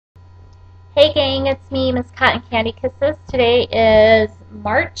Hey gang, it's me, Miss Cotton Candy Kisses. Today is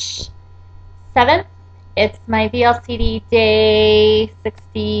March 7th. It's my VLCD day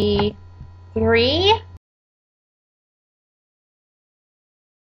 63.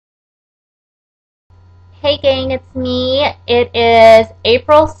 Hey gang, it's me. It is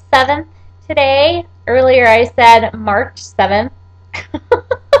April 7th today. Earlier I said March 7th.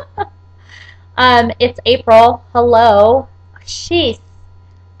 It's April. Hello. Sheesh.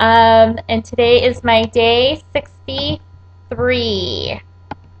 And today is my day 63.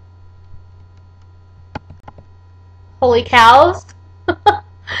 Holy cows.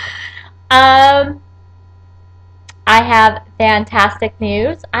 I have fantastic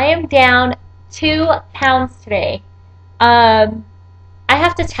news. I am down 2 pounds today. I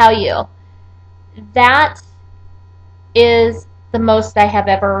have to tell you, that is the most I have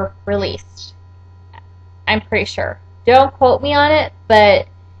ever released. I'm pretty sure. Don't quote me on it, but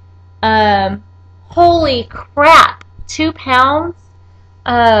holy crap, 2 pounds.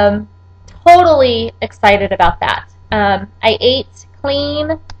 Totally excited about that. I ate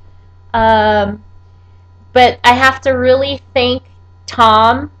clean, but I have to really thank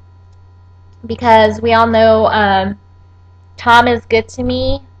Tom, because we all know Tom is good to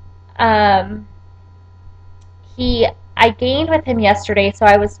me. I gained with him yesterday, so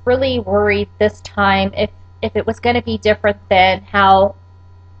I was really worried this time if it was going to be different than how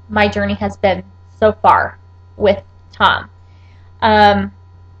my journey has been so far with Tom. I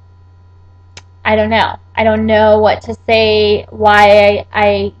don't know. I don't know what to say why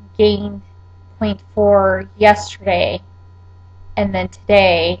I gained 0.4 yesterday and then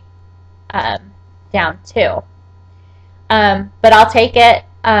today down 2. But I'll take it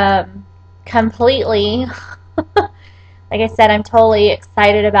completely. Like I said, I'm totally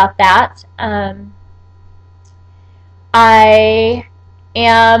excited about that. I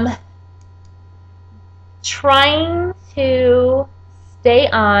am trying to stay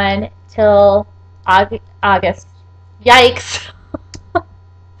on till August. Yikes.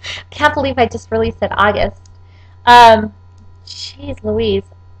 Can't believe I just really said August. Jeez Louise.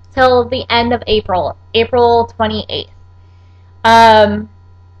 Till the end of April. April 28th. I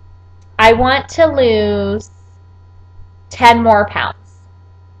want to lose 10 more pounds.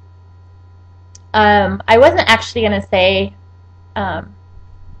 I wasn't actually going to say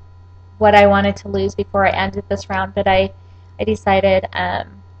what I wanted to lose before I ended this round, but I decided,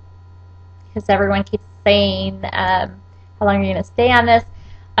 because everyone keeps saying, how long are you going to stay on this?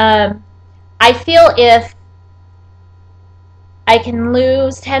 I feel if I can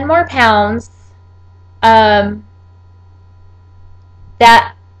lose 10 more pounds, that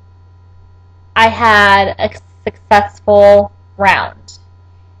I had a successful round.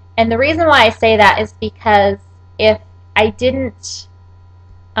 And the reason why I say that is because if I didn't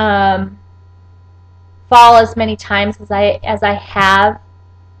fall as many times as I have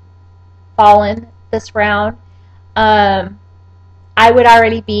fallen this round, I would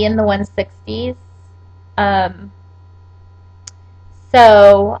already be in the 160s.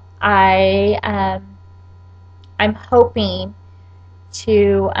 So I'm hoping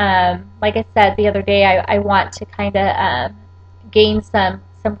to, like I said the other day, I want to kind of gain some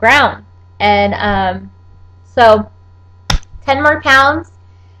ground, and so 10 more pounds.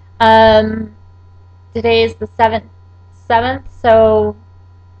 Today is the 7th, so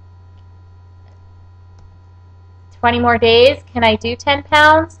 20 more days. Can I do 10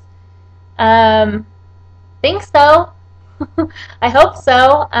 pounds? Think so. I hope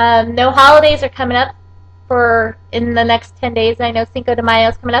so. No holidays are coming up in the next 10 days. I know Cinco de Mayo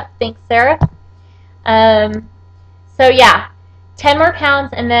is coming up. Thanks, Sarah. So yeah, 10 more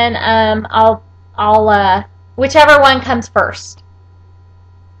pounds, and then I'll whichever one comes first.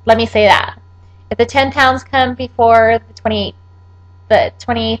 Let me say that. If the 10 pounds come before the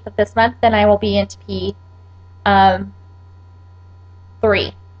 28th of this month, then I will be into P3.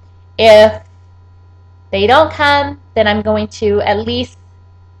 If they don't come, then I'm going to at least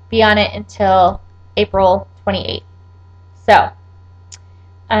be on it until April 28th. So,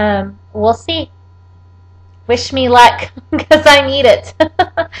 we'll see. Wish me luck, because I need it.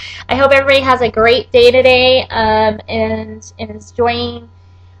 I hope everybody has a great day today, and is enjoying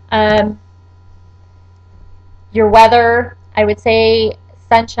your weather. I would say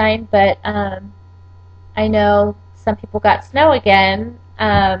sunshine, but I know some people got snow again.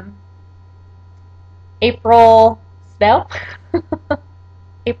 April snow?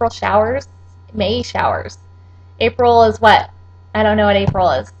 April showers? May showers. April is what? I don't know what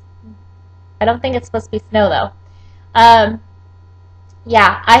April is. I don't think it's supposed to be snow, though.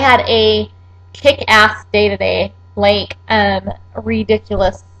 Yeah, I had a kick-ass day today. Like,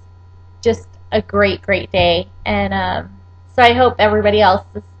 ridiculous just a great, great day. And so I hope everybody else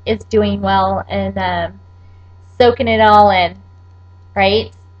is doing well and soaking it all in,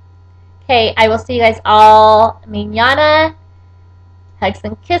 right? Okay, I will see you guys all mañana. Hugs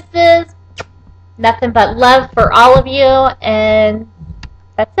and kisses. Nothing but love for all of you, and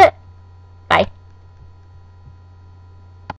that's it.